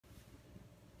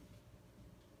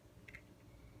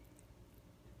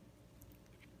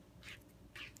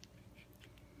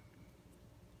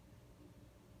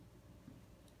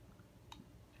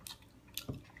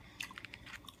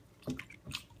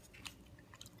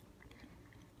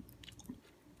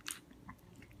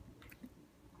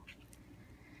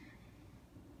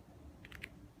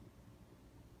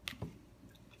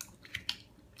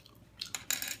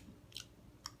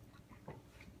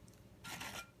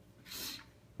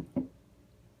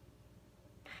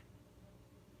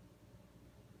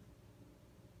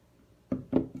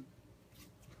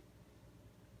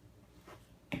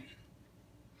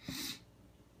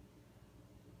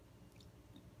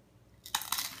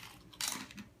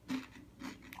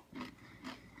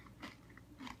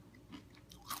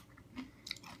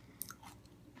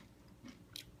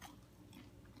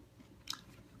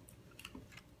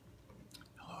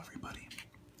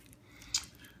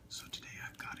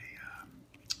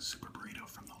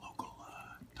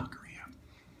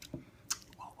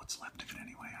left of it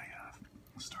anyway.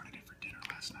 I started it for dinner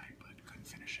last night, but couldn't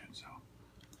finish it, so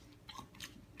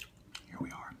here we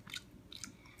are.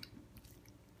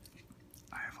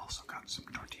 I have also got some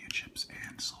tortilla chips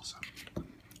and salsa.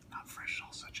 Not fresh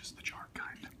salsa, just the jar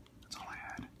kind. That's all I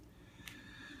had.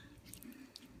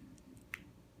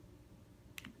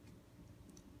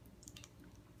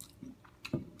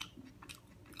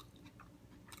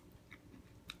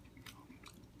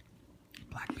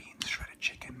 Black beans, shredded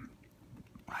chicken,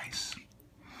 rice,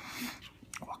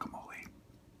 guacamole,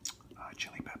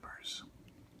 chili peppers,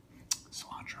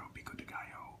 cilantro, pico de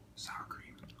gallo, sour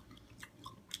cream.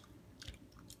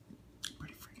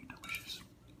 Pretty freaking delicious.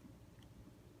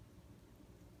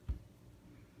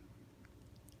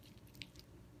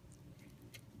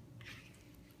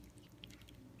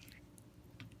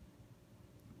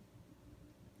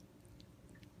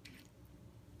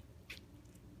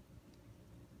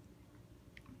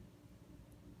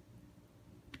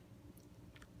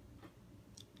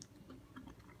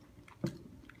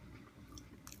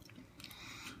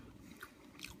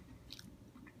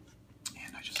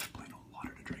 And I just have plain old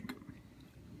water to drink.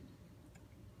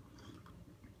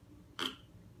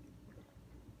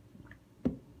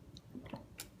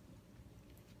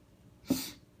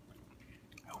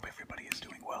 I hope everybody is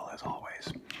doing well as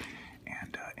always.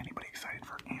 And anybody excited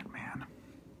for Ant-Man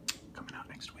coming out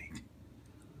next week?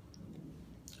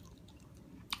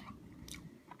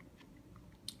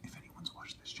 If anyone's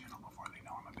watched this channel before, they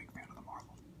know I'm a big fan of the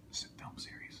Marvel film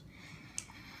series.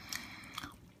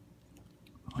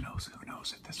 Who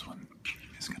knows if this one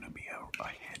is going to be a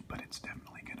hit, but it's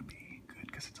definitely going to be good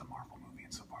because it's a Marvel movie,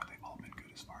 and so far they've all been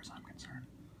good as far as I'm concerned.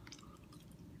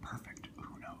 Perfect,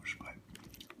 who knows, but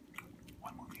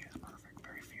one movie is perfect,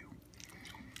 very few.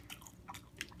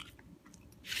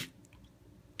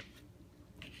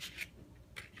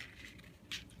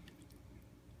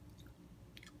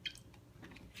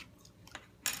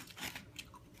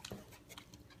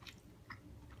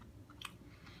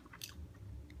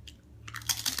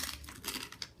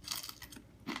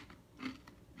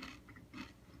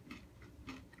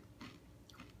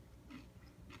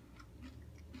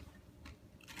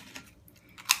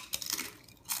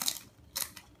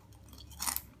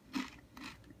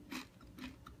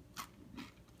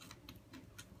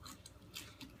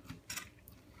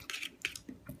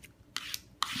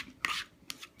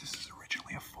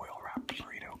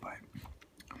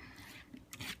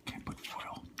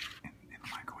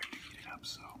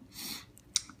 So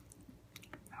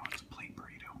now it's a plain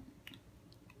burrito.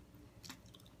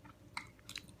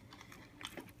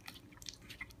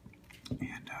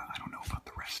 And I don't know about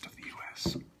the rest of the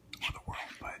US or the world,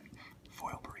 but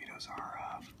foil burritos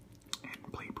are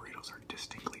and plate burritos are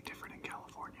distinctly different in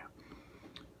California.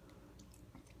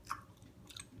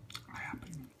 I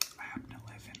happen to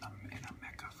live in a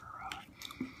mecca for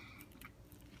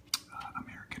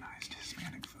Americanized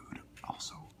Hispanic food,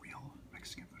 also real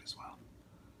Mexican food as well.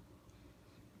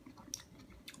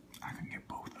 I can get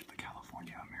both of the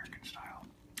California American style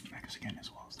Mexican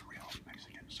as well.